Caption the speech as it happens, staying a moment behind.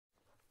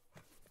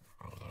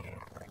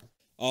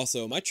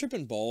Also, my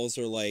tripping balls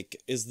are like,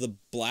 is the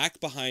black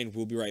behind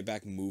 "We'll Be Right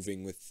Back"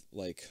 moving with,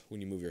 like, when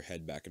you move your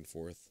head back and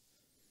forth?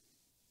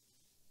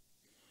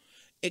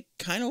 It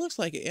kind of looks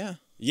like it, yeah.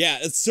 Yeah,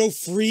 it's so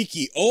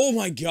freaky. Oh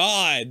my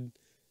god.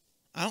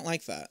 I don't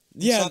like that.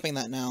 I'm Yeah. stopping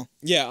that now.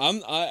 Yeah,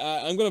 I'm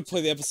gonna play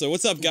the episode.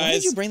 What's up, guys? Why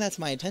did you bring that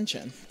to my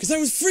attention? Because I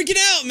was freaking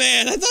out,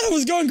 man. I thought I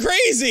was going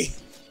crazy.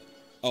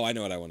 Oh, I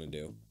know what I want to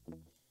do.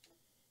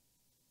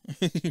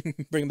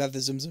 Bring back the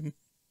Zom-B.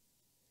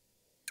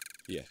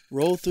 Yeah.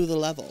 Roll through the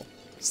level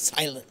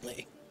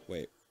silently.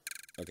 Wait.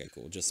 Okay,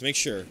 cool. Just make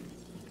sure.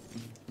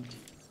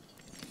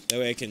 That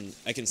way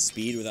I can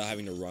speed without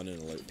having to run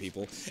and alert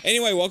people.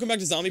 Anyway, welcome back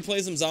to Zombie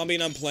Plays. I'm Zombie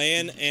and I'm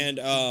playing,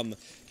 and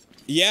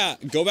yeah,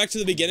 go back to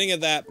the beginning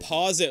of that,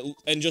 pause it,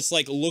 and just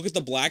like look at the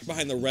black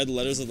behind the red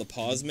letters of the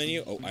pause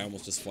menu. Oh, I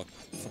almost just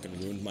fucking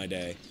ruined my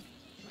day.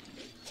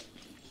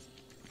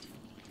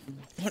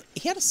 What?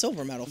 He had a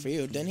silver medal for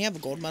you. Didn't he have a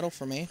gold medal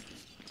for me?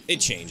 It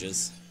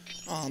changes.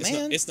 Oh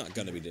man. It's not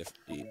gonna be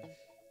different.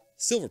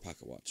 Silver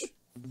pocket watch.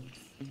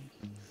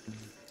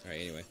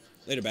 Alright, anyway.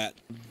 Later, Bat.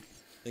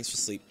 Thanks for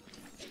sleep.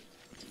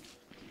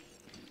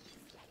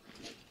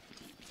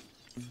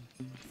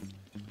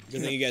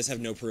 Good thing you guys have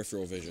no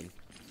peripheral vision.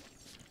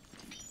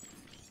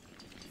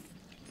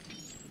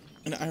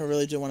 And I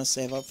really do want to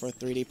save up for a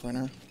 3D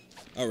printer.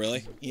 Oh,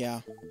 really?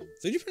 Yeah.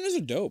 3D printers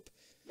are dope.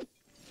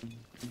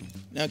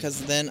 No,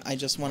 because then I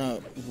just want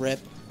to rip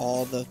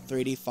all the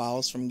 3D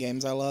files from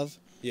games I love.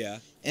 Yeah.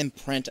 And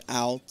print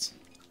out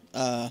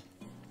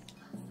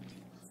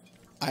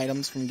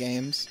items from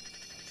games.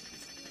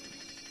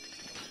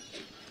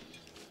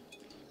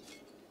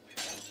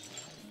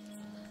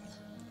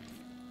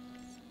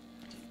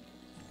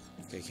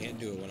 Okay, can't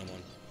do it when I'm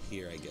on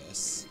here, I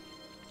guess.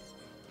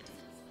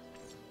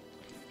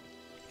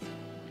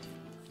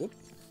 Whoop.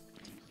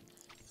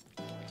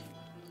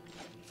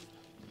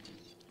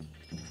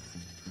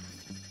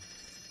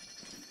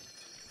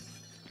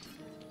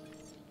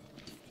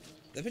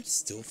 That bitch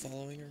still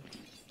following her?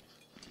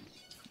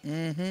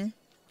 Mm-hmm.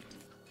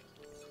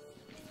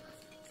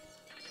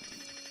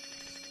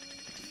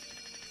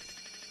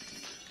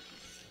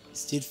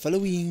 Still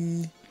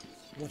following.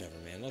 Whatever,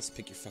 man. Let's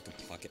pick your fucking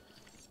pocket.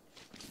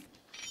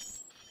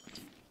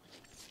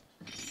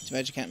 Too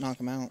bad you can't knock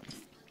him out.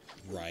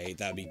 Right,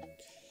 that'd be...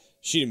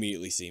 She'd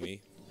immediately see me.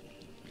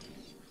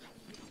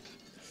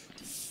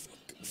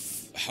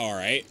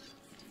 Alright.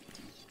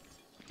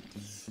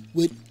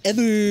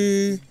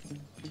 Whatever.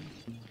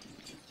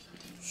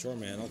 Sure,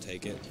 man. I'll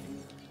take it.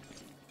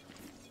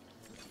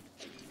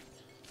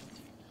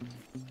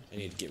 I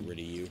need to get rid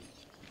of you.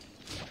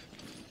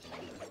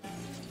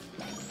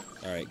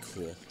 Alright,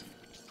 cool.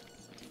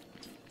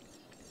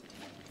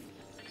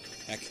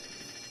 Heck.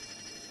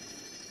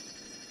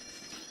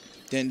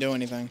 Didn't do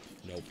anything.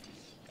 Nope.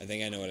 I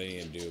think I know what I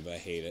need to do, but I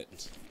hate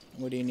it.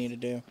 What do you need to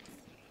do?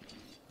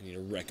 I need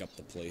to wreck up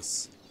the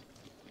place.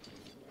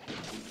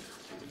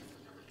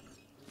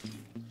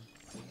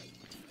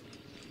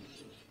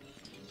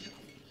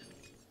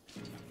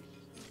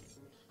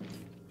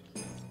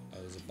 Oh,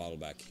 there's a bottle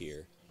back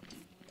here.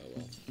 Oh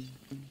well.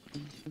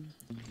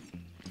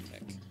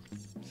 Heck.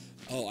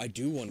 Oh, I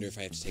do wonder if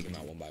I have to take them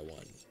out one by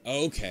one.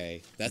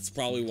 Okay. That's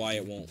probably why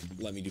it won't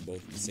let me do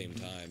both at the same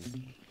time.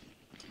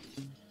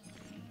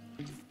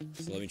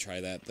 So let me try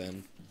that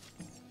then.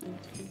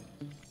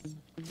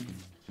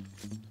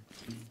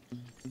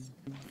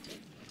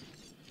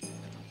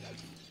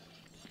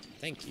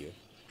 Thank you.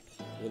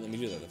 Wouldn't let me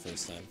do that the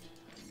first time.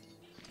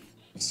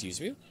 Excuse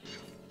me?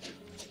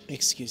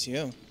 Excuse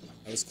you.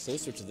 I was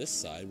closer to this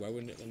side. Why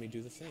wouldn't it let me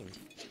do the thing?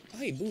 Oh,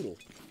 hey, Boodle.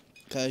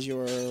 Because you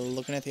were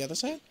looking at the other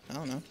side? I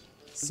don't know.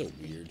 So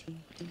weird.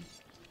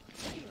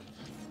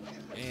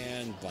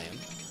 And blam.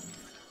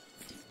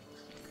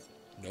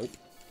 Nope.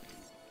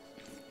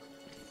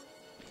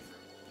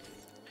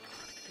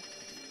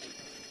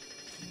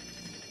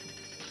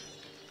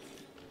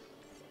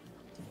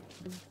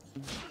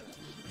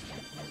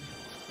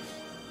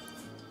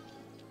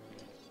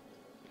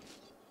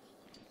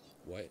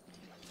 What?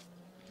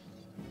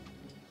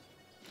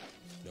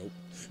 Nope.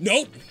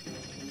 Nope!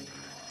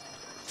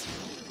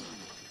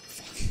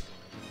 Fuck.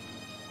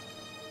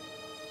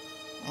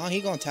 Oh,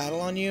 he gonna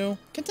tattle on you?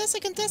 Contessa,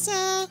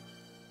 Contessa!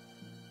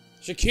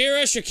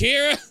 Shakira,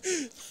 Shakira!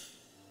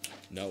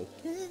 No.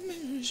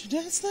 She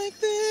dance like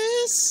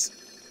this.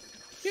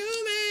 You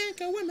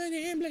make a woman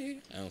in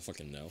bleed. I don't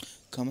fucking know.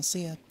 Como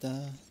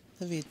sienta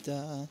la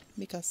vida,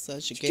 mi casa,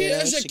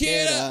 Shakira, Shakira,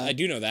 Shakira! Shakira. I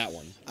do know that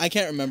one. I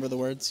can't remember the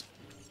words.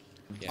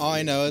 Yeah, All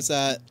I know is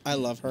that I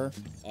love her.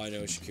 All I know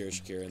is Shakira,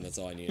 Shakira, and that's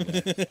all I need to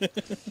know.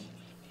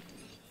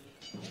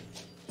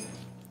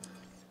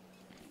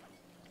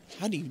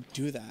 How do you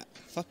do that?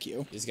 Fuck you.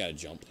 You just gotta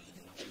jump.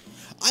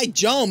 I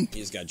jump!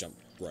 You just gotta jump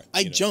right.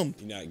 I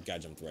jump. You know, you gotta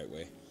jump the right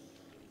way.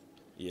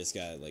 You just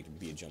gotta, like,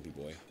 be a jumpy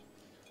boy.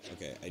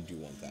 Okay, I do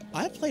want that.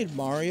 I played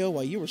Mario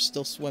while you were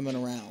still swimming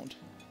around.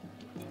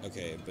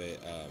 Okay, but,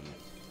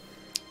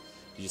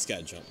 you just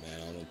gotta jump,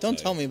 man. I don't know what to Don't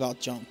tell me about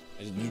jump.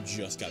 You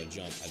just gotta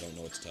jump. I don't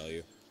know what to tell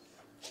you.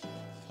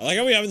 I like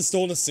how we haven't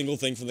stolen a single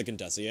thing from the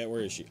Contessa yet.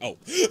 Where is she? Oh.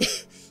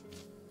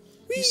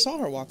 You saw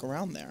her walk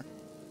around there.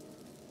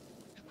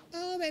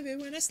 Oh, baby,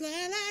 when I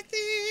slide like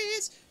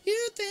this,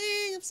 you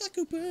think I'm Sly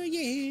Cooper,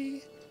 yeah.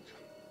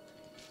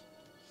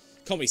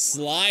 Call me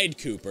Slide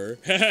Cooper.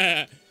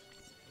 It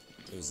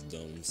was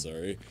dumb,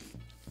 sorry.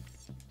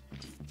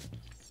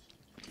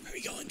 Where are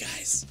we going,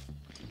 guys?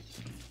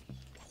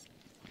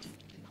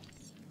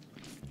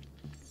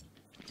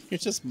 You're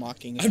just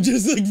mocking him. I'm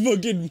just like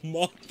fucking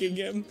mocking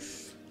him.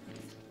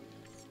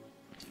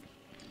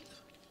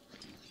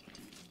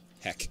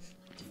 Heck.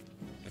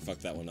 I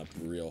fucked that one up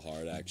real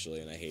hard,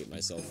 actually, and I hate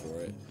myself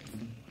for it.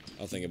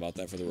 I'll think about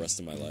that for the rest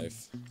of my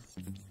life.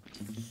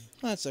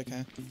 That's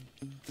okay.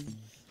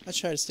 I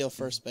tried to steal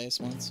first base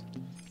once.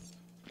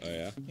 Oh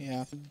yeah.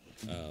 Yeah.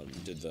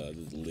 Did the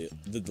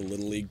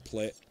little league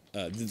play?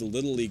 Did the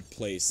little league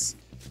place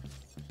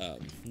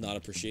not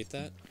appreciate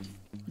that?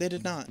 They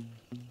did not.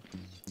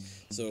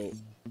 So,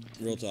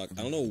 real talk,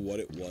 I don't know what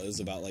it was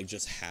about like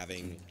just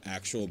having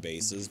actual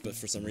bases, but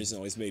for some reason, it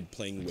always made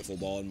playing wiffle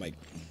ball in my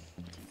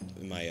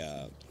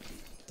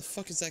the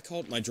fuck is that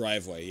called? My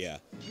driveway. Yeah.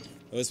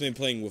 It always made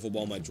playing wiffle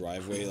ball in my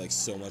driveway like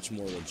so much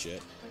more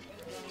legit.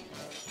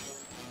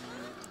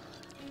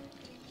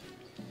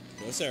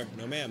 No sir,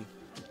 no ma'am.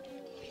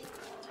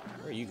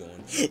 Where are you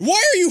going?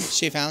 Why are you?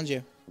 She found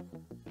you.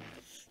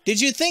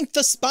 Did you think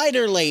the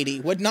spider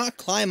lady would not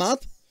climb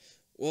up?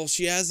 Well,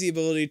 she has the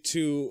ability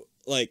to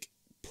like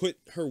put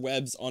her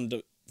webs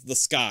onto the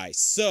sky.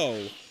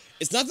 So,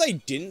 it's not that I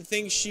didn't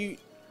think she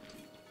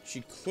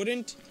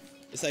couldn't.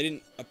 It's that I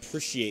didn't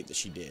appreciate that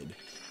she did.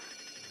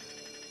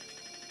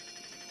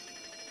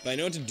 But I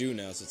know what to do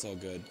now, so it's all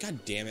good.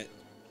 God damn it.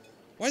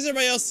 Why is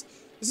everybody else...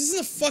 This isn't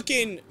a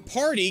fucking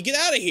party. Get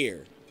out of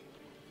here.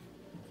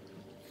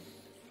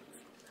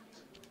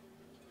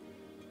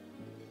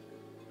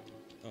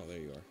 Oh, there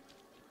you are.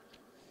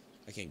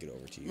 I can't get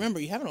over to you. Remember,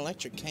 you have an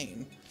electric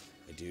cane.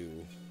 I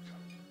do.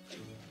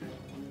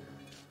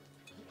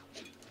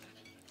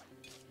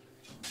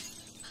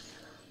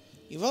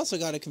 You've also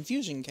got a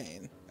confusion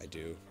cane. I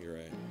do. You're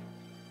right.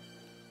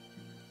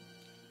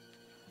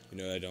 You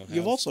know what I don't have?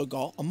 You've also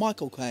got a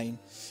Michael cane.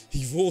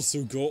 You've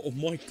also got a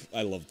Michael...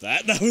 I love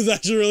that. That was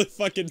actually really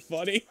fucking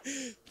funny.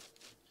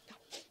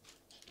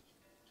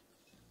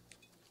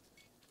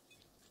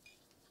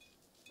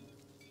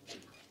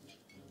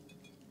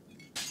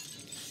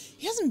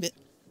 He hasn't been...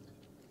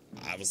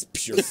 That was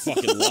pure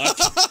fucking luck.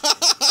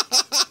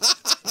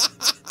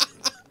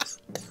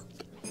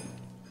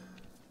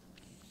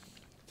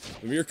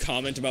 Remember your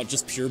comment about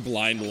just pure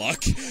blind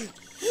luck?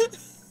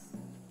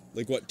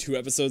 Like, what, 2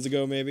 episodes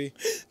ago, maybe?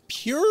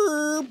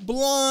 Pure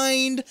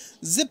blind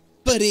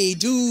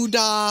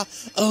zippity-doo-dah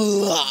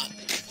luck.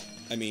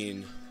 I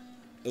mean,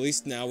 at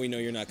least now we know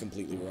you're not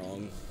completely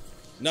wrong.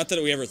 Not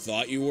that we ever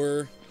thought you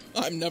were.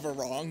 I'm never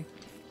wrong.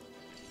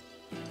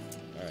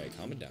 Alright,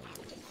 calm it down.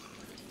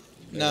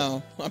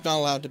 No, I'm not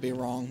allowed to be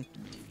wrong.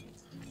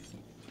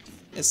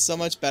 It's so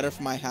much better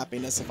for my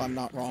happiness if I'm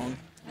not wrong.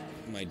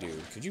 My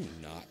dude, could you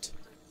not?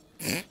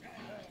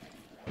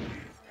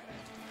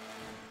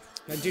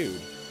 My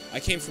dude, I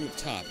came from up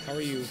top. How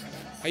are you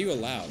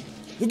allowed?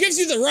 Who gives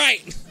you the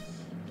right?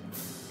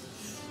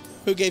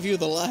 Who gave you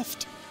the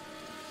left?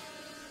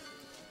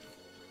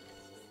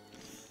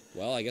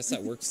 Well, I guess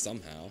that works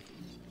somehow.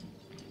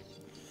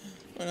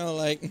 You know,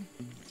 like,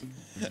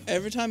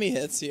 every time he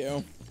hits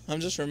you, I'm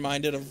just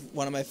reminded of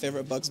one of my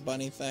favorite Bugs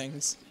Bunny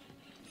things.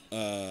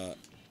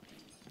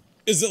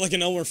 Is it like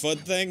an Elmer Fudd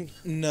thing?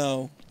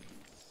 No.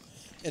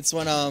 It's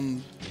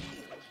when,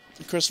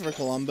 Christopher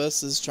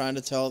Columbus is trying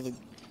to tell the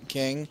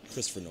king...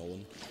 Christopher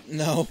Nolan.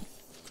 No.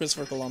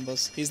 Christopher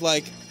Columbus. He's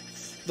like,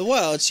 the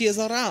world, she is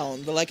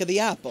around, like the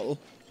apple.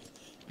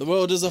 The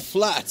world is a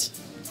flat.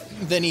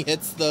 Then he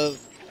hits the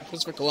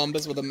Christopher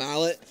Columbus with a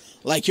mallet,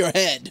 like your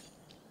head.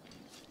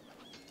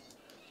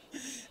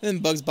 And then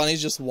Bugs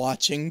Bunny's just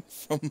watching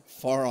from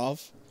far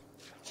off.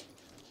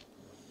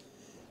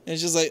 And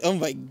it's just like, oh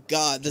my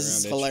god, this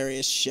is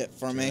hilarious shit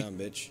for me. Turn around,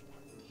 bitch.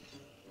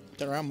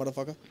 Turn around,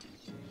 motherfucker.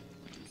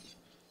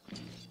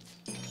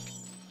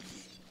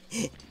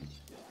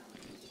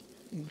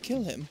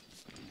 Kill him.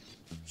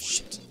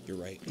 Shit, you're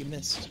right. You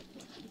missed.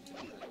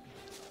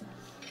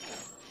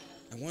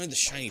 I wanted the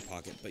shiny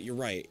pocket, but you're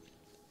right.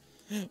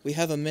 We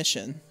have a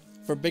mission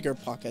for bigger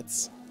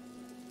pockets.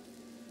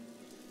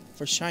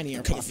 For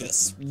shinier Coming for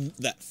pockets.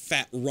 that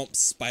fat rump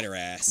spider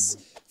ass.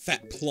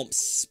 Fat plump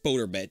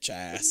spoder bitch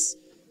ass.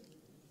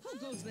 Who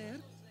goes there?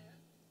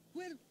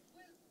 Where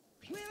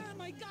are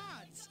my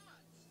gods?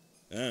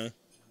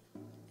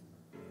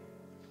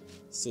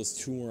 So it's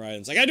 2 more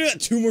items. I gotta do that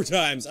 2 more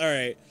times.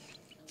 Alright.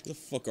 Who the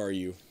fuck are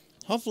you?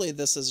 Hopefully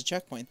this is a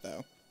checkpoint,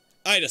 though.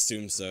 I'd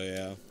assume so,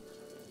 yeah.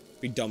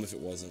 Be dumb if it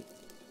wasn't.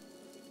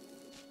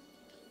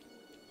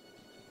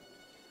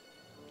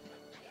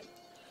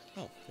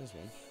 Oh, there's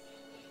one.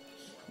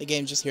 The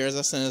game just hears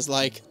us and is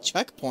like,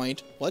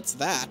 checkpoint? What's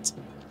that?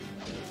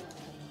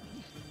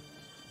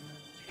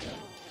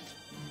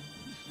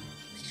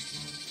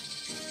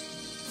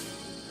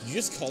 Did you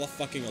just call a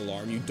fucking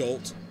alarm, you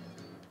dolt?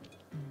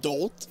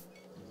 dolt?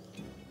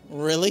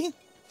 Really?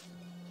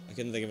 I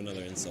couldn't think of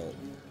another insult.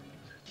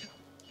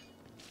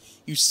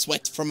 You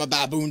sweat from a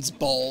baboon's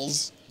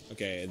balls.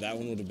 Okay, that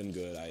one would have been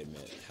good, I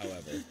admit.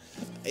 However,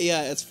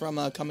 Yeah, it's from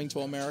Coming to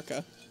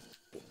America.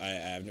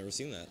 I've never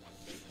seen that.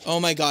 Oh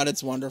my god,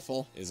 it's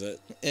wonderful. Is it?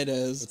 It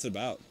is. What's it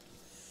about?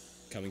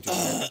 Coming to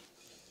America?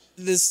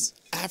 This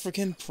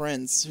African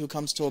prince who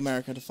comes to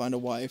America to find a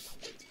wife.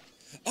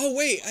 Oh,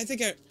 wait,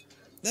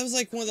 that was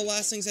like one of the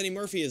last things Eddie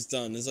Murphy has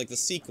done, is like the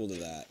sequel to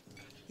that.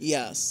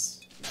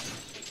 Yes.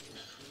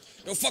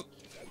 No, fuck!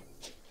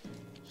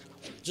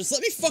 Just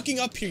let me fucking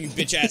up here, you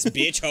bitch-ass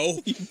bitch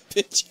ho! You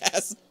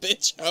bitch-ass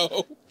bitch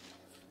ho.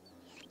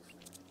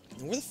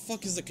 And where the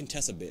fuck is the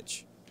Contessa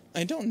bitch?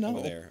 I don't know.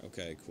 Over there.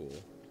 Okay, cool.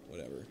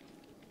 Whatever.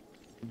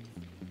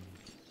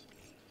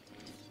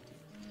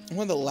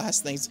 One of the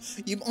last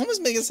things... You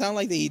almost make it sound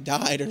like that he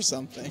died or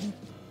something.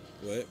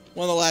 What?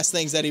 One of the last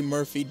things Eddie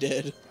Murphy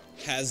did.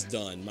 Has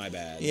done, my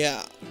bad.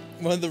 Yeah.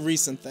 One of the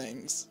recent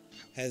things.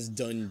 Has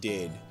done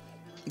did.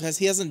 Because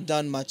he hasn't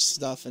done much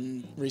stuff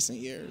in recent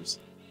years.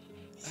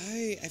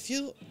 I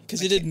feel... Because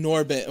he did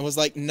Norbit and was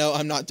like, no,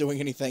 I'm not doing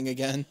anything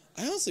again.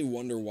 I honestly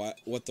wonder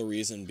what the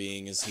reason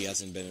being is he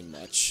hasn't been in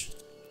much.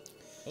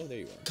 Oh, there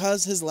you are.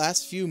 Because his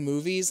last few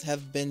movies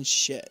have been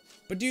shit.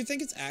 But do you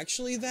think it's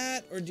actually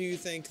that? Or do you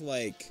think,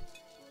 like...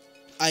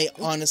 I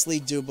honestly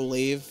do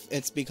believe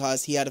it's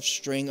because he had a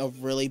string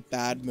of really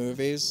bad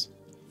movies.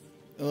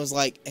 It was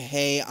like,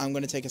 hey, I'm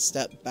going to take a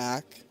step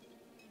back.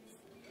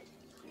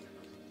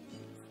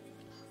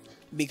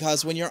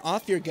 Because when you're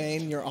off your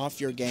game, you're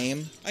off your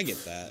game. I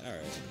get that.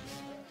 Alright.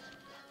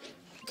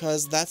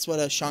 Because that's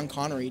what Sean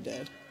Connery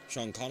did.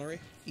 Sean Connery?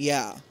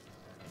 Yeah.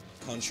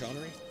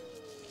 Connery?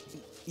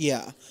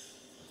 Yeah.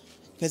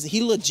 Because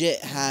he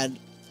legit had,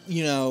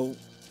 you know,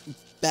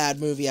 bad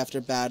movie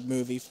after bad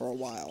movie for a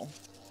while.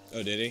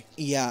 Oh, did he?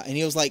 Yeah, and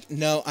he was like,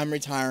 no, I'm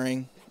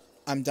retiring.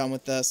 I'm done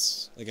with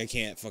this. Like, I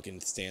can't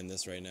fucking stand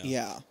this right now.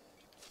 Yeah.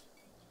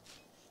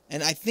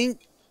 And I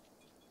think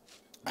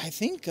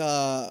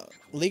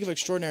League of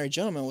Extraordinary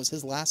Gentlemen was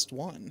his last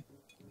one.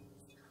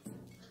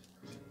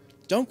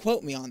 Don't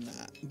quote me on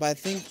that, but I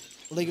think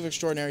League of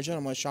Extraordinary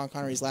Gentlemen was Sean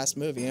Connery's last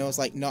movie, and it was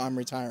like, no, I'm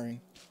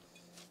retiring.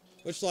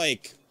 Which,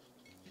 like...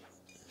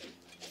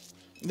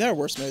 There are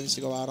worse movies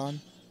to go out on.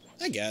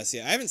 I guess,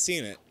 yeah. I haven't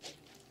seen it.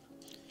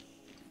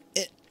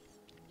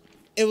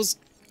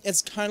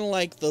 It's kind of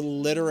like the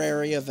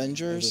literary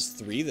Avengers.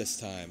 There's 3 this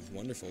time.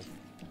 Wonderful.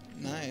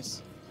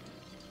 Nice.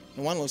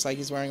 And one looks like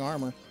he's wearing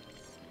armor.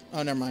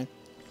 Oh, never mind.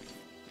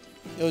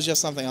 It was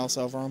just something else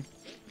over him.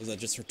 Was that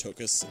just for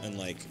Tokus and,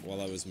 like, while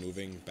I was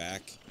moving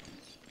back?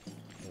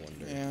 I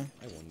wonder. Yeah.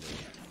 I wonder.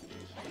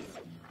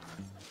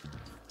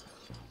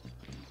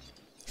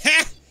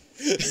 Ha!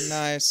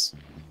 Nice.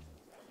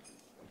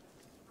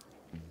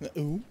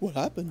 Ooh, what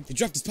happened? He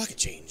dropped his pocket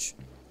change.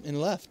 And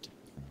left.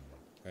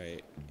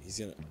 Alright, he's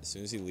gonna... As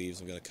soon as he leaves,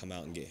 I'm gonna come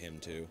out and get him,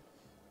 too.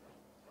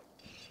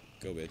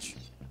 Go, bitch.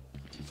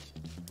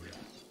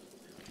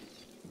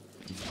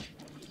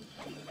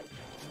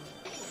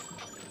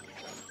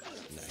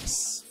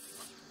 Nice.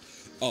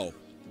 Oh.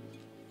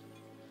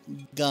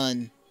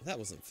 Gun. That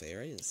wasn't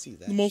fair. I didn't see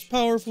that. The most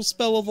powerful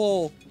spell of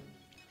all.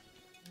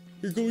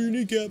 Here go your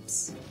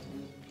kneecaps.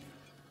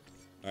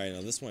 Alright, now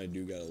this one I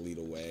do gotta lead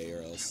away,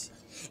 or else...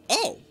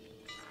 Oh!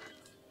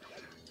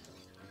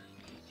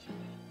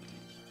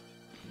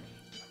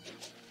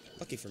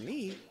 Lucky for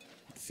me,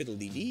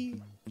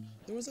 fiddle-dee-dee,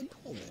 there was a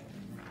doll there.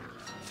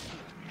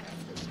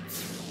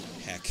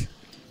 Heck.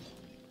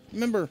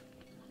 Remember.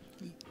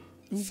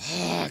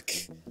 Fuck.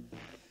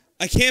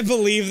 I can't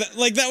believe that.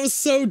 Like, that was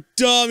so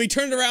dumb. He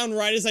turned around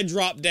right as I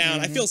dropped down.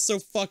 I feel so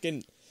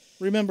fucking...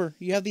 Remember,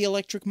 you have the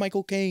electric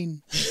Michael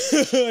Caine.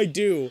 I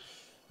do.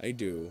 I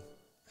do.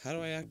 How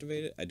do I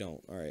activate it? I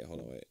don't. Alright, hold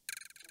on, wait.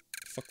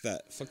 Fuck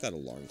that. Fuck that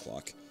alarm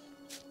clock.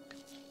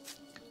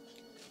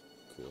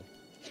 Cool.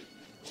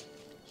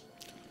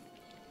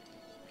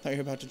 I thought you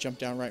were about to jump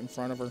down right in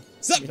front of her.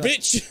 Sup, You're like,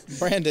 bitch?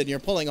 Brandon, you're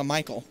pulling a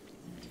Michael.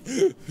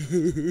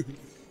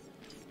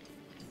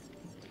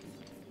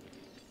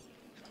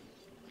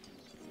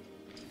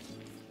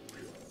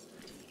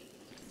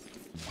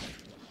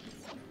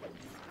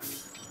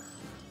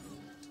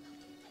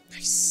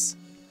 Nice.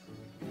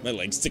 My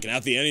leg's sticking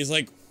out the end. He's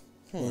like,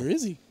 huh, Where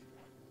is he?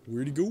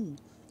 where'd he go?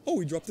 Oh,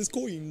 he dropped his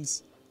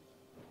coins.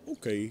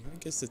 Okay, I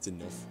guess that's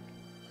enough.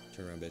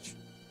 Turn around, bitch.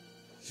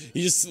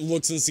 He just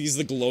looks and sees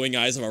the glowing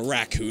eyes of a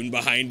raccoon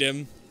behind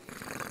him.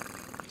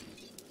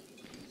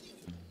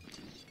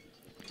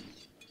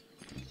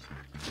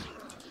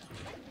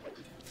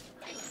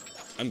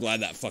 I'm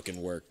glad that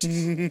fucking worked.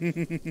 And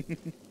then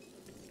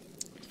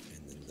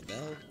the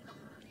bell.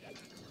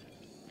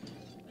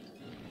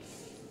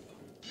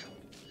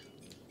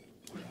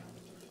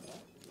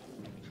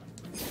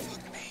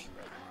 Fuck me.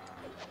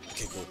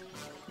 Okay, cool.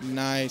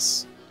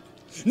 Nice.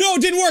 No,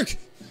 it didn't work!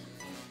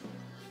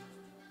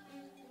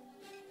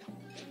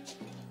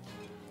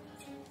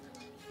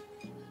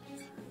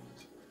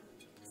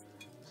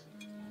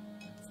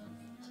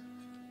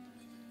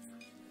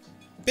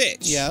 Bitch.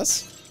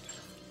 Yes.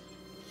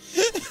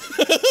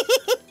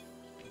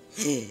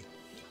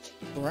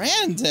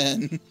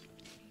 Brandon!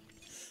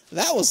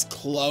 That was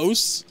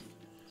close.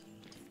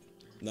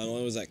 Not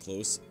only was that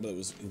close, but it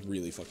was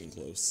really fucking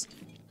close.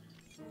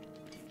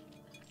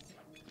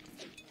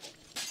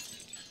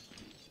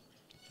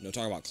 No,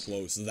 talking about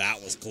close.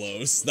 That was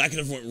close. That could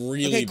have went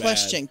really bad.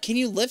 Question. Can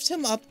you lift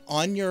him up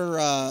on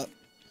your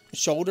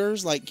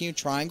shoulders? Like, can you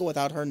triangle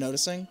without her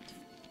noticing?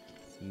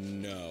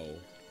 No.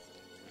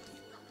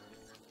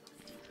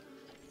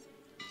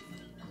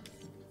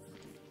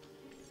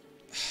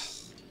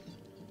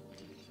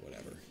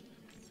 Whatever.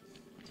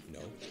 No.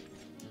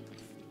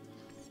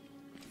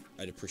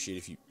 I'd appreciate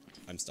if you...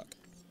 I'm stuck.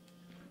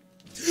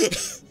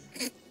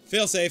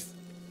 Fail safe.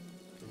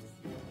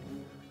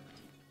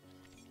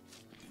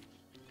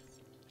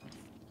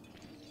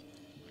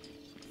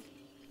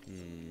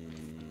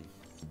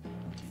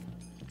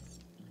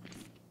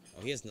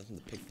 Oh, he has nothing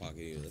to pickpocket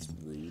either. That's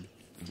rude.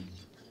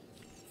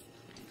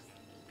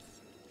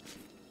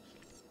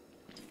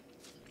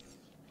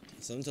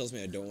 Something tells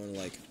me I don't want to,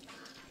 like,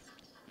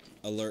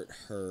 alert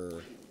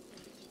her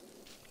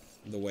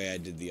the way I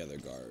did the other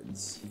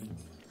guards.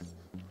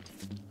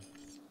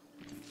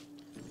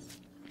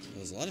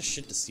 There's a lot of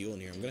shit to steal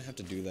in here. I'm gonna have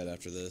to do that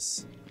after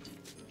this.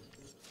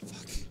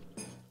 Fuck.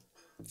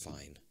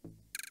 Fine.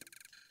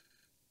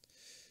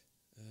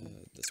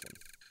 This one.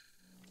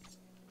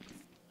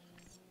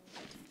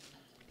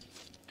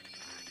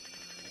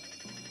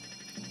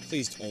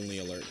 Please only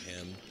alert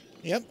him.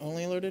 Yep,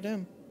 only alerted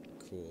him.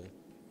 Cool.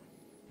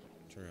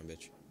 Turn around,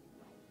 bitch.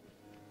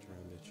 Turn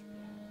around, bitch.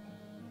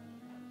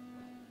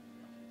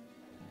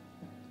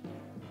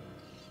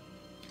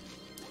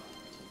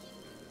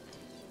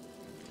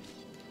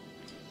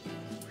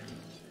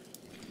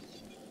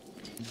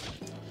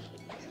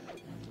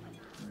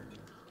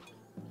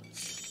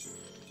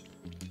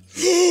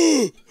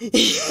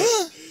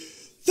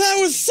 That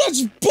was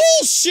such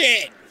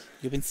bullshit!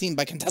 You've been seen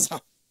by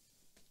Contessa.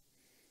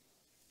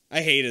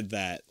 I hated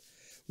that.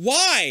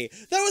 Why?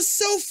 That was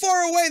so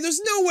far away.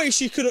 There's no way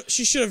she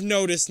should have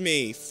noticed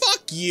me.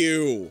 Fuck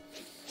you.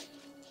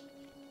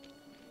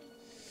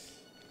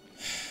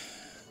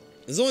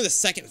 This is only the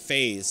second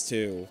phase,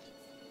 too.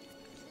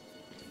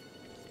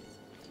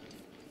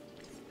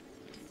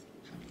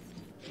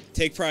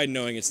 Take pride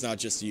knowing it's not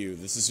just you.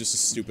 This is just a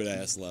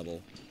stupid-ass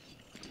level.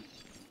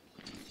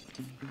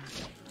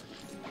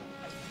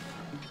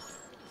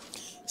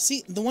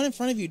 See, the one in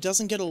front of you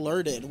doesn't get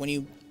alerted when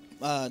you,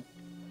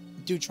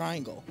 do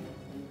triangle.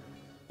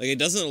 Like, it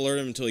doesn't alert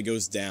him until he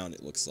goes down,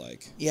 it looks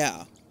like.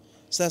 Yeah.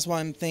 So that's why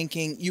I'm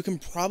thinking you can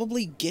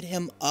probably get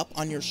him up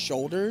on your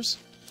shoulders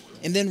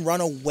and then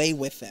run away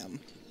with him.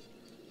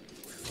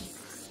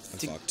 I'm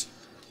fucked.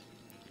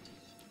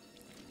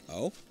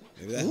 Oh?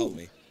 Maybe that helped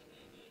me.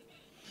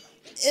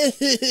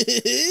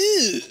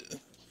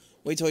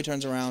 Wait till he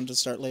turns around to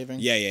start leaving.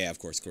 Yeah, of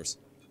course, of course.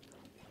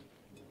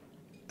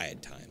 I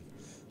had time.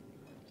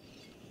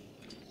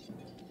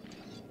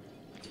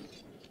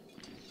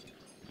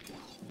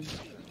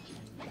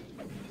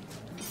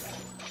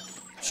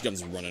 She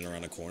comes running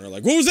around a corner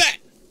like, what was that?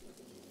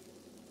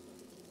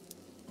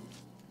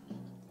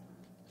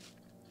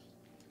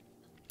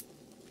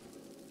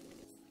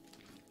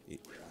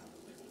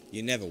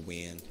 You never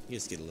win. You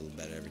just get a little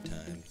better every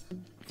time.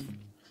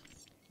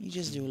 You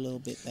just do a little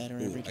bit better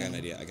every time. I got an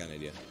idea. I got an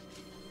idea.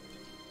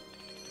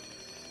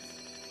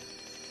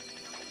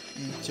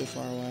 Too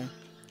far away.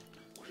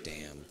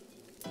 Damn.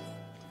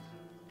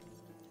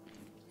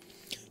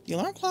 The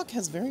alarm clock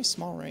has very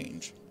small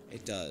range.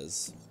 It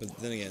does. But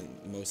then again,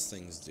 most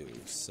things do,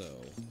 so...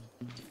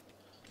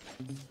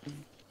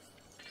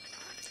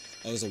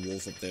 Oh, there's a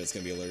wolf up there that's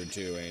gonna be alerted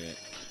too, ain't it?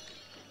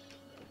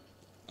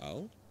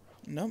 Oh?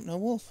 Nope, no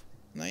wolf.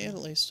 Not yet,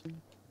 at least.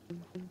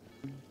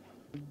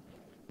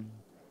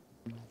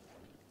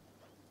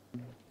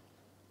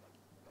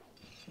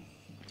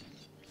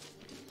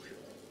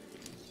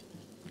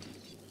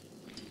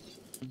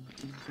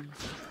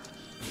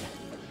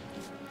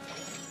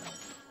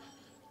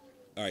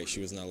 Alright,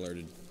 she was not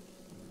alerted.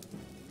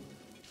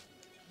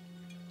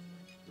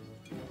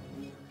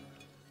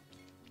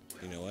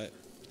 You know what?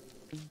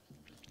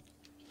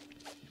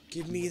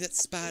 Give me that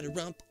spider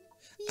rump.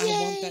 Yay.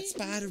 I want that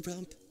spider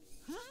rump.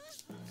 Huh?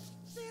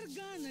 They're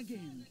gone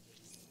again.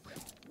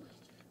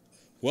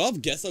 Well,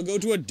 guess I'll go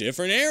to a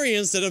different area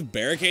instead of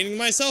barricading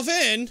myself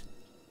in.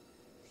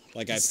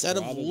 Like instead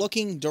of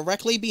looking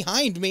directly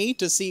behind me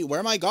to see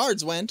where my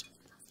guards went.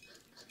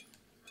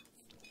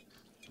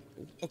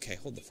 Okay,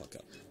 hold the fuck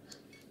up.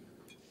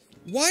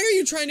 Why are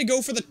you trying to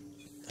go for the...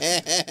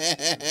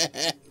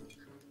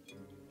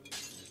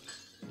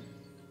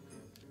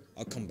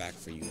 I'll come back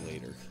for you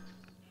later.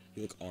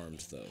 You look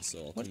armed, though,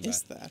 so I'll come back. What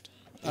is that?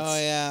 Oh,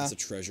 yeah. It's a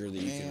treasure that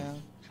you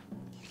can...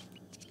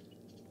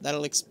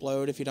 That'll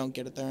explode if you don't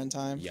get it there in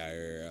time.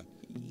 Yeah.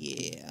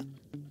 Yeah.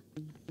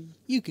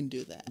 You can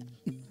do that.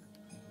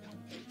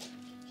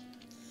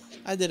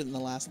 I did it in the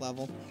last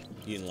level.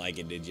 You didn't like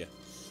it, did you?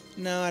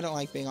 No, I don't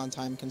like being on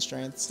time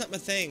constraints. It's not my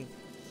thing.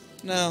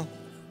 No.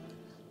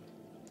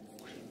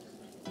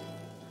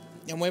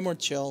 I'm way more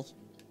chill.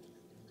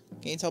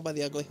 Can you tell by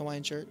the ugly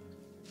Hawaiian shirt?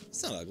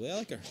 It's not ugly. I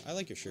like her. I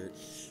like your shirt.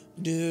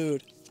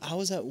 Dude, I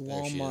was at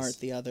There she Walmart is.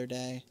 the other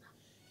day,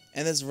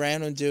 and this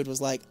random dude was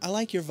like, "I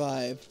like your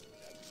vibe."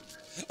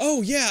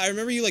 Oh yeah, I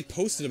remember you like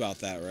posted about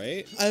that,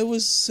 right? I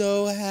was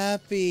so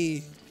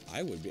happy.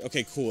 I would be.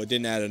 Okay, cool. It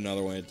didn't add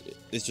another one.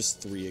 It's just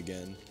 3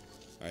 again.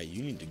 All right,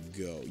 you need to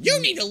go. You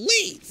need to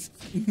leave.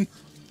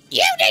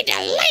 You need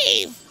to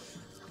leave.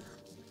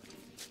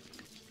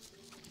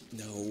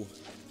 No.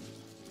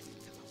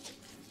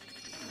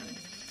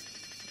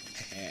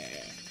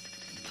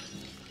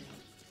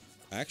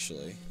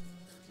 Actually.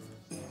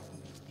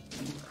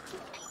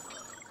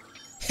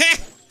 Ha!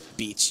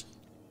 Beach.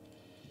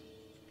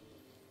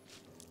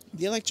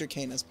 The electric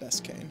cane is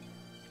best cane.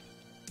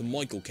 The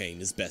Michael Caine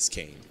is best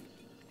cane.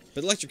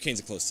 But electric cane's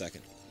a close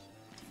second.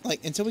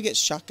 Like, until we get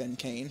shotgun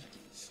cane.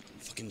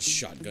 Fucking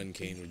shotgun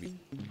cane would be...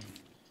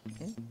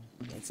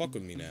 Don't fuck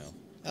with me now.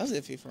 That was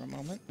iffy for a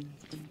moment.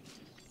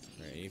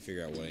 Alright, I need to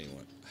figure out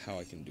how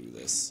I can do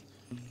this.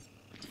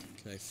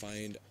 Can I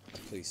find a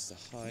place to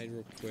hide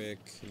real quick?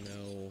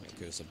 No.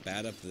 Okay, there's a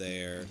bat up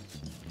there.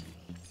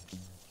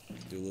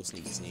 Do a little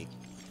sneaky sneak.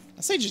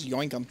 I say just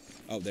yoink them.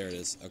 Oh, there it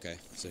is. Okay,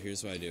 so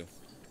here's what I do.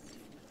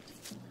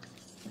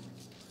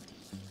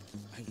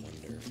 I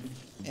wonder...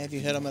 And if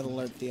you hit them, it'll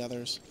alert the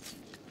others.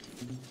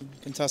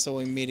 Contessa will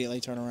immediately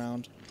turn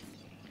around.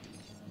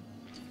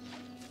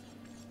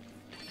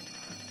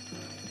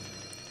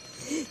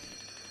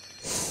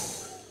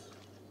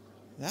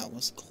 That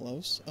was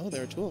close. Oh,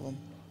 there are 2 of them.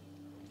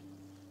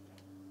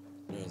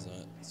 No, it's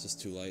not. It's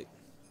just too light.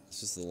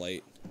 It's just the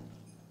light.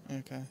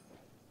 Okay.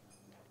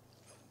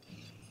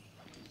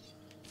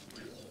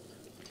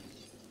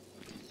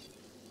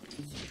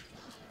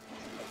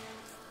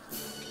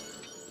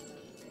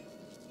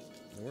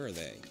 Where are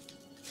they?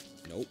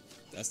 Nope.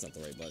 That's not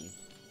the right button.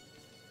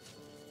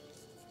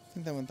 I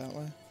think that went that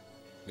way.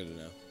 Good to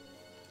know.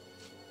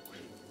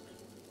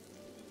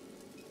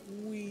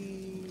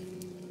 Whee.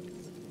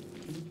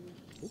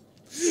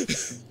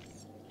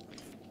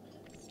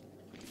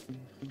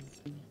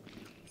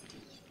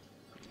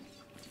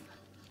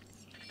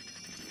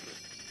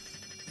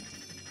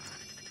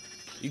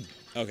 You,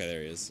 okay,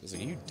 there he is. I was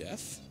like, are you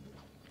deaf?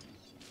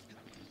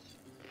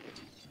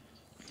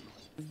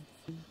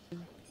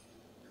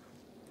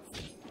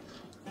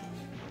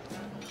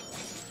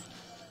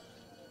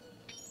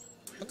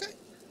 Okay.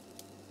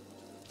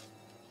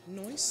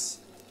 Nice.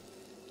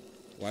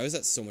 Why was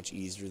that so much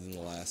easier than the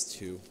last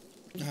 2?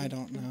 I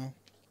don't know.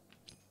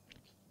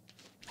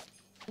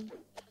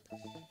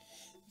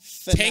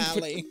 Tank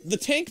Finale. the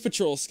tank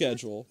patrol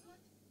schedule.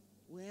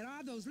 Where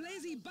are those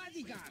lazy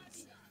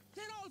bodyguards?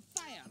 They're all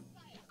fired.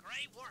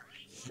 Great work.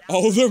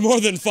 Oh, they're more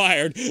than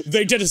fired.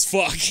 They dead as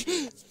fuck.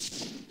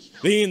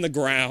 They in the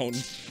ground.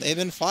 They've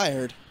been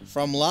fired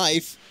from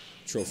life.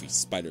 Trophy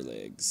spider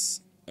legs.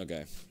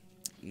 Okay.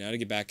 Now to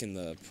get back in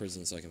the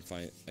prison so I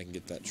can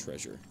get that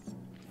treasure.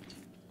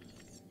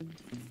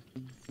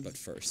 But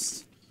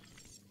first.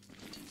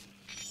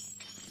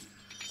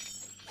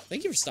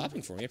 Thank you for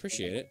stopping for me. I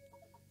appreciate it.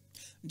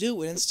 Dude,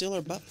 we didn't steal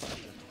her butt part.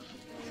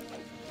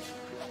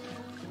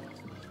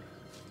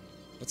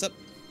 What's up?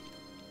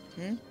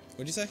 Hmm?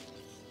 What'd you say?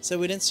 So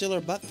we didn't steal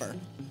her butt fur.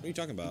 What are you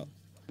talking about?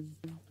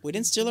 We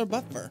didn't steal her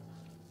butt fur.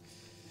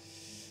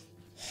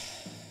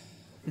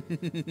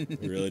 You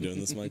really doing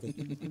this, Michael?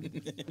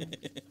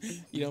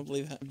 You don't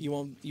believe you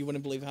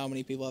wouldn't believe how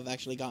many people have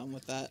actually gotten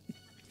with that.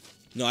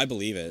 No, I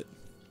believe it.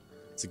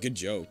 It's a good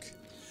joke.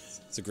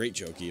 It's a great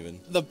joke, even.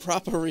 The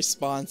proper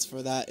response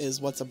for that is,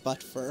 what's a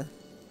butt fur?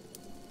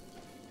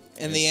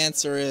 And the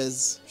answer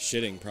is...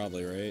 Shitting,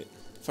 probably, right?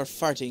 For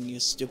farting,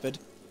 you stupid.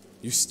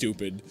 You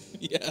stupid.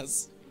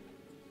 Yes.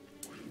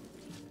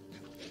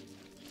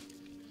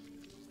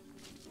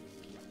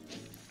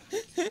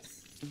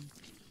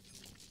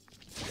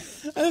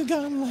 I've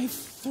gotten like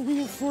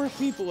 3 or 4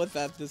 people with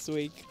that this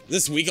week.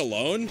 This week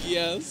alone?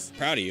 Yes.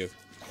 Proud of you.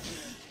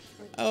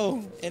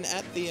 Oh, and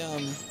at the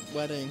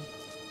wedding,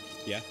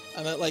 Yeah?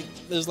 I met like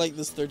there's like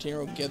this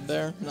 13-year-old kid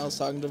there, and I was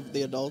talking to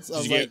the adults. I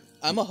was you like,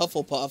 I'm a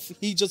Hufflepuff.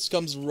 He just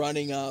comes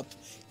running up.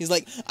 He's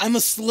like, I'm a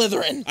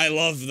Slytherin. I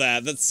love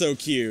that. That's so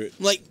cute.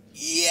 I'm like,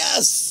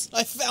 yes,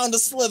 I found a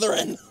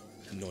Slytherin.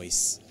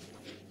 Nice.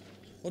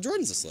 Well,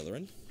 Jordan's a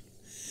Slytherin.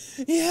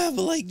 Yeah,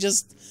 but like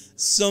just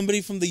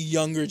somebody from the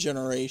younger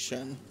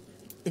generation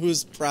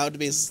who's proud to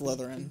be a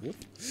Slytherin. Whoop.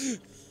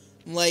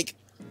 Like,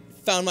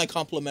 found my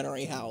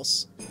complimentary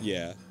house.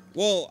 Yeah.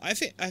 Well, I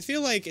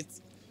feel like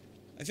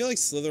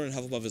Slytherin and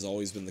Hufflepuff has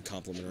always been the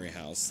complimentary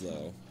house,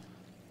 though.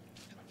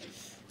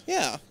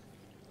 Yeah.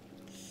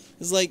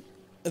 It's like,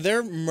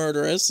 they're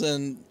murderous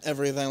and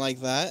everything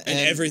like that. And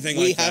everything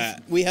like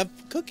that. We have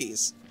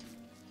cookies.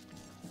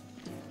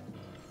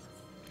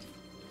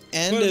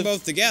 And Put them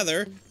both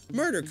together,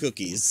 murder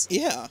cookies.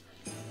 Yeah.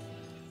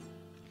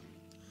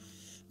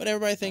 But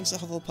everybody thinks the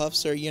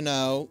Hufflepuffs are, you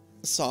know,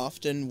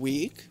 soft and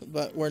weak,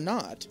 but we're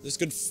not. There's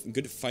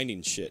good at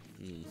finding shit.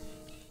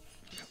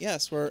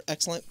 Yes, we're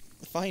excellent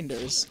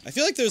finders. I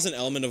feel like there's an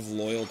element of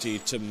loyalty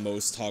to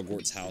most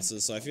Hogwarts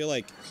houses, so I feel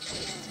like,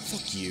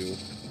 fuck you.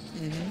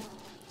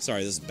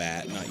 Sorry, this is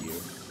Bat, not you.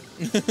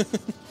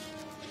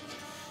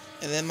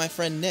 And then my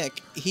friend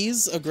Nick,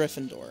 he's a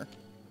Gryffindor.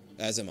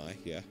 As am I,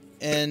 yeah.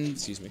 And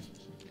Excuse me.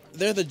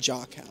 they're the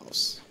jock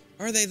house.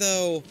 Are they,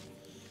 though?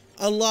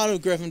 A lot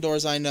of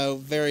Gryffindors I know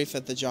very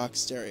fit the jock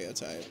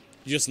stereotype.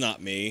 Just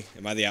not me.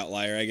 Am I the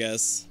outlier, I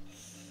guess?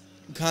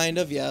 Kind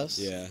of, yes.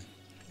 Yeah.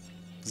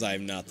 Because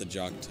I'm not the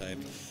jock type.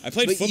 I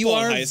played But you football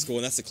in are- high school,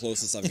 and that's the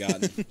closest I've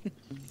gotten.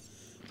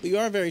 But you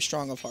are very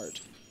strong of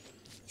heart.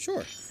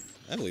 Sure.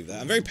 I believe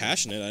that. I'm very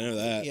passionate, I know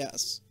that.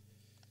 Yes.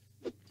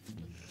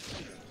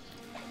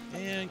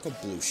 And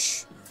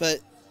kabloosh. But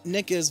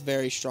Nick is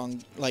very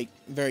strong, like,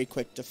 very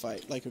quick to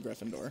fight, like a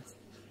Gryffindor.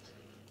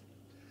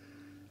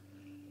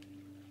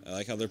 I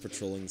like how they're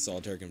patrolling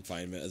solitary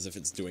confinement as if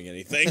it's doing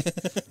anything.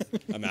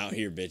 I'm out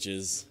here,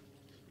 bitches.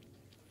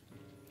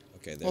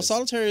 Okay, there's... Well,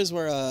 solitary is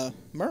where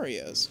Murray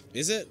is.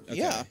 Is it? Okay,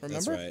 Yeah,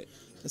 remember?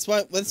 That's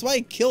right. That's why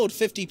he killed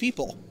 50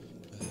 people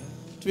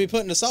to be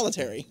put into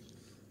solitary.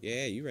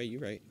 Yeah, you're right,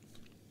 you're right.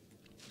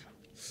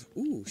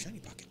 Ooh, shiny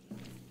pocket.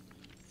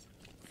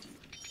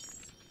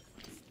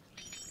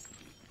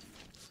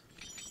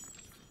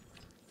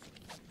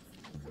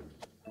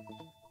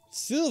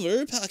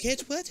 Silver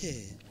pocket water.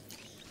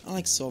 I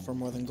like silver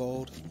more than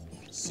gold.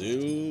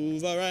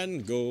 Silver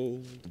and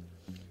gold.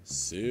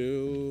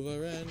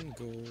 Silver and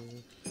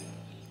gold.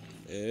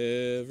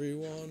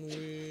 Everyone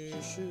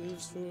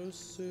wishes for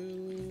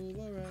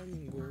silver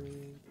and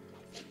gold.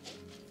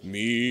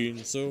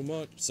 Mean so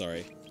much.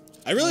 Sorry.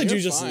 I really do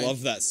you're just fine.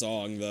 love that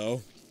song, though.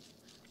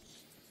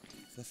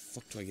 Where the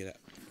fuck do I get it?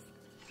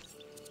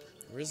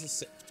 Where's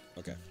the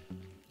okay.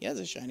 He has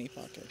a shiny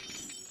pocket.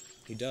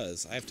 He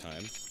does. I have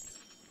time.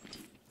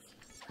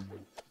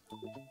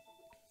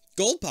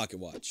 Gold pocket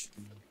watch.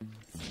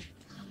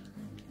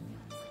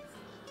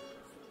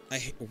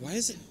 Why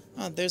is it?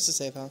 Oh, there's the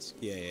safe house.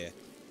 Yeah.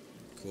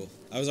 Cool.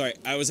 I was alright.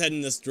 I was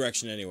heading this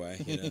direction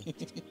anyway, you know.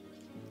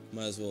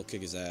 Might as well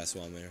kick his ass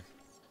while I'm there.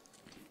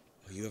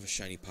 Oh, you have a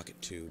shiny pocket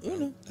too, but Oh,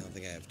 no. I don't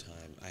think I have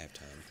time. I have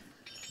time.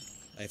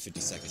 I have 50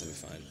 seconds, I'll be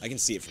fine. I can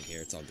see it from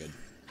here, it's all good.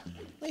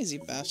 Lazy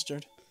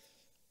bastard.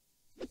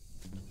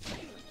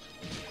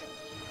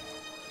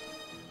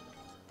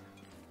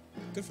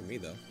 Good for me,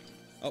 though.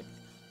 Oh,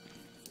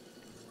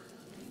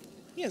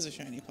 He has a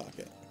shiny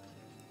pocket.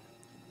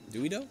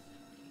 do we though?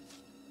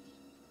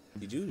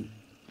 You do.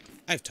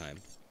 I have time.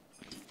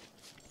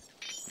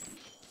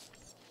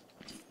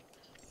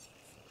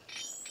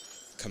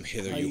 Come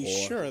hither, Are you you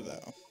whore. sure,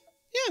 though?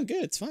 Yeah, I'm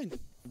good. It's fine.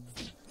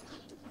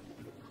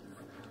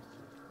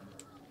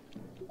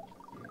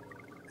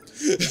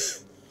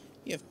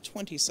 You have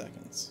 20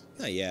 seconds.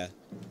 Oh, yeah.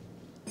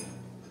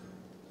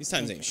 These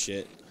times ain't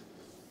shit.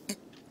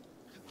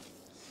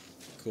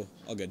 Cool.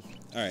 All good.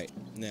 Alright,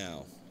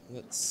 now,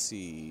 let's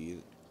see.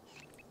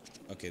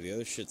 Okay, the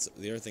other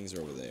things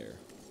are over there.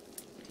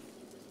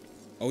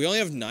 Oh, we only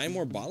have 9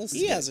 more bottles?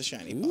 He has a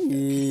shiny pocket.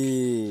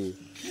 Ooh.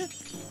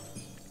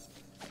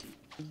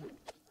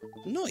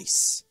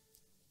 Nice.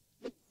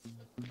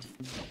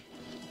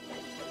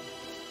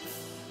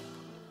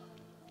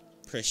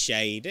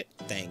 Appreciate it.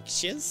 Thanks.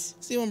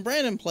 See, when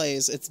Brandon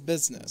plays, it's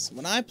business.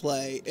 When I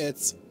play,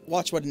 it's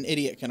watch what an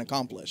idiot can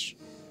accomplish.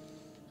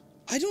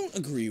 I don't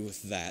agree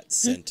with that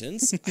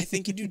sentence. I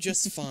think you do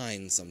just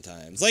fine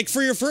sometimes. Like,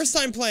 for your first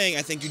time playing,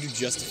 I think you do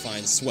just a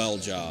fine. Swell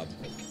job.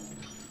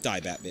 Die,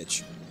 bat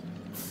bitch.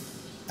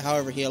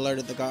 However, he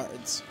alerted the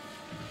guards.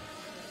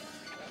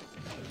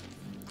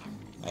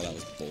 Oh, that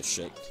was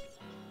bullshit.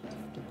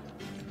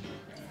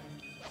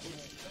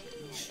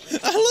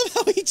 I love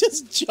how he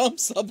just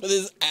jumps up with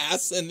his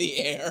ass in the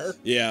air.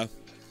 Yeah.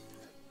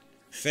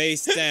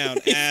 Face down,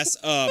 ass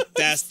up.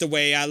 That's the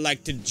way I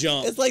like to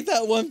jump. It's like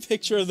that one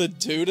picture of the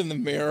dude in the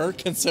mirror.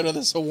 Consider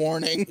this a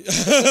warning.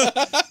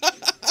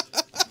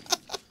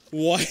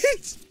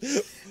 What?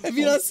 Have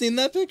you not seen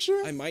that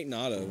picture? I might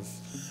not have.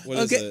 What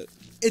is it?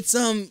 It's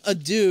a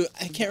dude.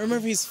 I can't remember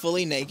if he's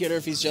fully naked or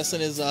if he's just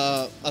in his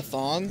a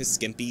thong. His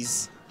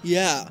skimpies.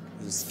 Yeah.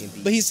 His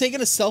skimpies. But he's taking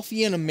a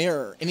selfie in a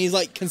mirror, and he's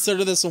like,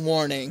 consider this a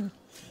warning.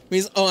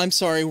 He's, oh, I'm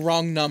sorry,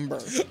 wrong number.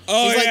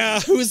 Oh, he's like, yeah.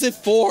 who is it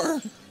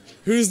for?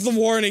 Who's the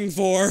warning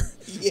for?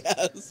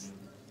 Yes.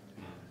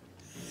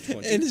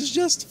 20. And it's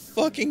just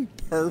fucking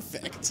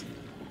perfect.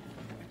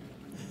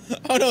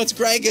 Oh no, it's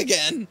Greg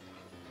again.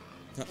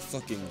 Not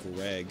fucking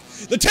Greg.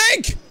 The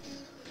tank!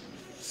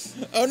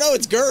 Oh no,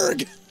 it's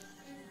Gerg.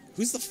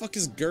 Who's the fuck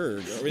is Gerg?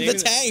 Are we The naming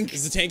tank.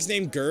 Is the tank's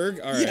name Gerg?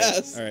 Alright.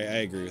 Yes. Alright, I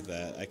agree with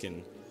that. I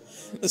can...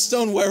 The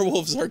stone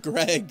werewolves are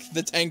Greg.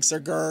 The tanks are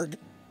Gerg.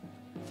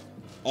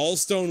 All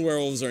stone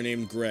werewolves are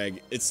named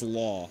Greg. It's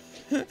law.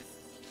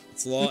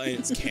 It's law and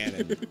it's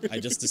canon. I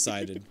just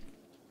decided.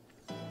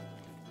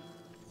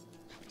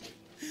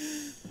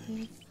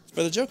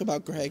 For the joke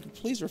about Greg,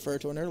 please refer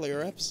to an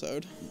earlier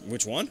episode.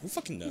 Which one? Who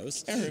fucking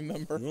knows? I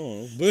remember.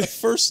 No, The but...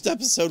 first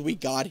episode we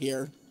got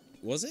here.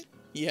 Was it?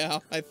 Yeah,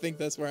 I think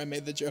that's where I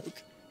made the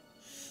joke.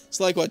 It's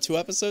like, what, 2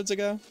 episodes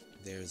ago?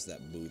 There's that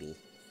boodle.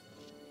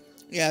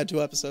 Yeah,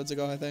 2 episodes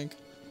ago, I think.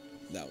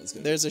 That one's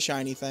good. There's a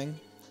shiny thing.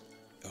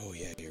 Oh,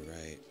 yeah, you're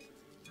right.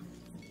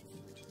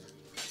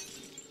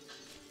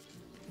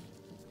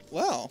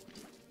 Well.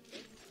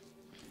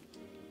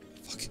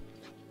 Fuck.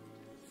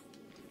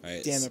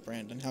 Alright. Damn it,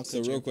 Brandon. How could So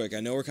you? real quick, I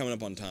know we're coming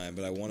up on time,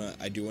 but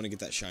I do wanna get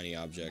that shiny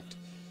object.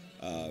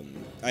 I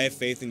have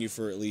faith in you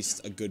for at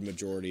least a good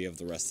majority of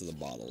the rest of the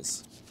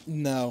bottles.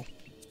 No.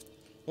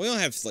 We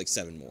only have like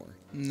 7 more.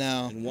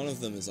 No. And one of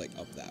them is like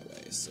up that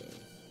way, so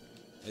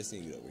I just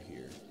need to get over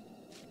here.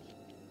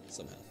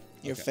 Somehow.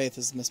 Your Okay. faith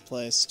is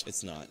misplaced.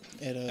 It's not.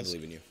 It is. I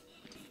believe in you.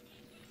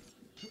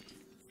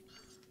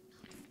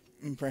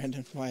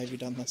 Brandon, why have you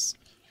done this?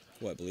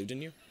 What, believed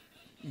in you?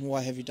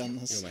 Why have you done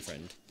this? You're my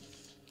friend.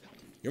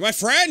 You're my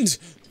friend!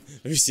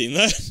 Have you seen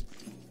that?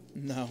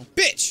 No.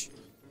 Bitch!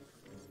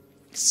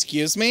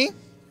 Excuse me?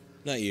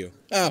 Not you.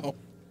 Oh.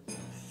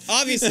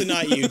 Obviously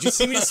not you. Did you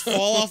see me just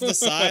fall off the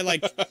side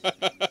like...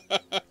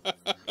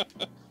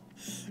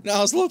 No,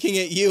 I was looking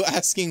at you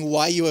asking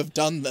why you have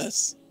done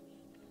this.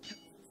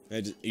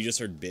 You just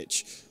heard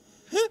bitch.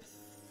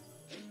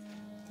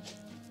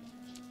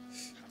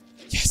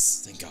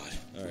 Yes! Thank God.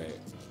 Alright.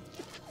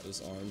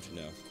 Those armed?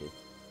 No. Cool.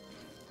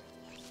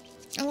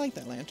 I like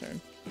that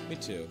lantern. Me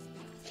too.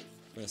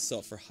 I'm gonna sell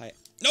it for high...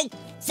 No!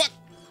 Fuck!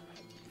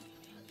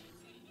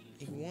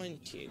 I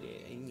wanted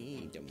it. I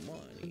need the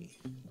money.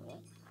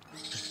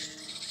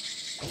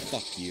 Oh,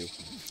 fuck you.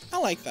 I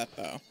like that,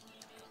 though.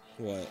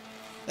 What?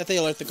 That they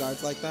alert the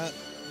guards like that.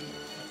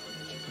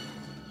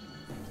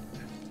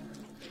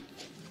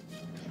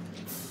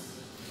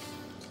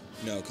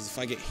 No, because if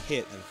I get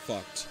hit, I'm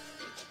fucked.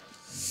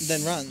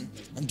 Then run.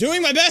 I'm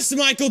doing my best,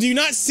 Michael! Do you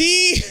not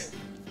see?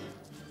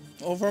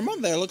 Well, for a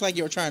moment there, it looked like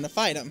you were trying to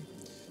fight him.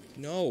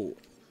 No.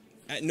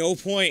 At no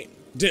point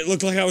did it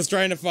look like I was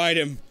trying to fight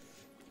him.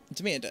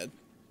 To me, it did.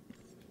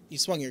 You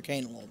swung your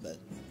cane a little bit.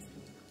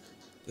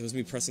 It was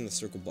me pressing the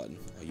circle button.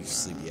 Oh, you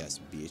sleepy ass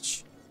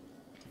bitch.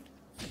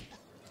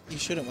 You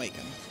shouldn't wake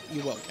him.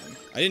 You woke him.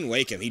 I didn't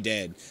wake him. He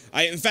did.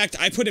 In fact,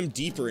 I put him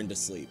deeper into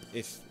sleep.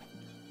 If...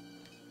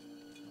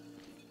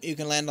 You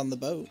can land on the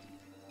boat.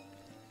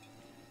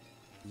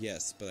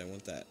 Yes, but I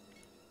want that.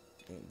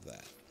 I want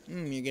that.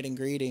 You're getting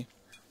greedy.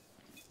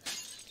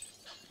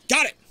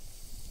 Got it!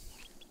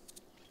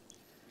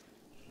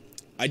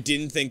 I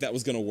didn't think that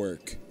was gonna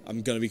work.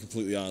 I'm gonna be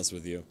completely honest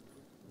with you.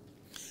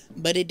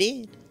 But it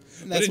did.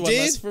 And that's it one did?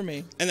 less for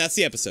me. And that's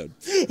the episode.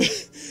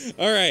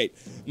 Alright.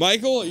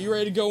 Michael, are you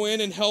ready to go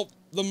in and help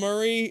the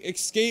Murray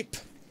escape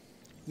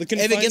the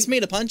confinement? If it gets me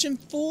to punch him,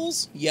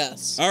 fools,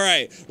 yes.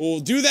 Alright.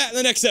 We'll do that in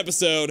the next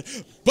episode.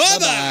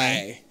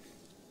 Bye-bye!